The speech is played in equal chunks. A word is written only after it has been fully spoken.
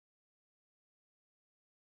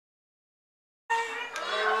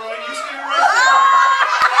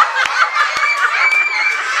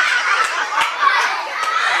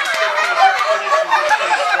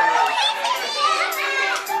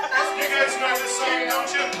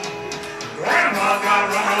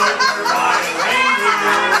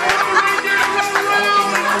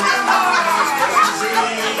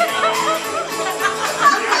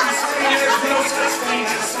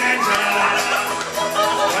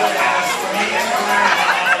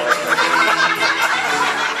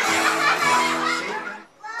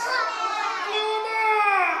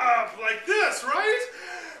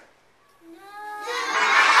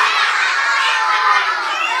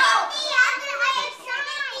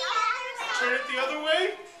it the other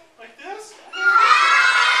way, like this.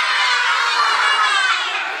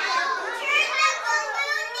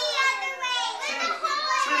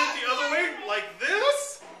 Turn it the other way, like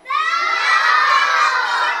this.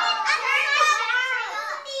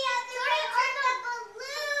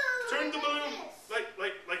 Turn the balloon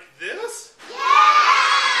like this.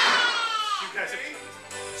 You guys,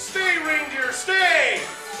 stay, reindeer, stay.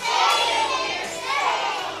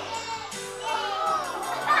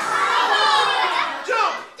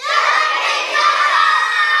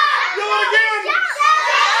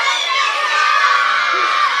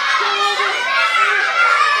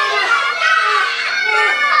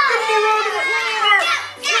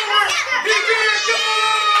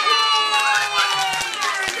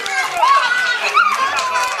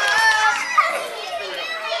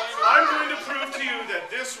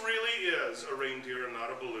 This really is a reindeer and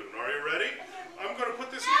not a balloon. Are you ready? I'm going to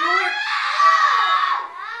put this needle in.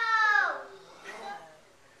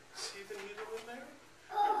 See the needle in there?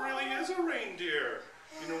 It really is a reindeer.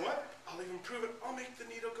 You know what? I'll even prove it. I'll make the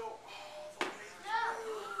needle go all the way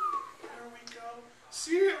through. There we go.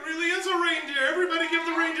 See, it really is a reindeer. Everybody give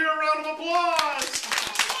the reindeer a round of applause.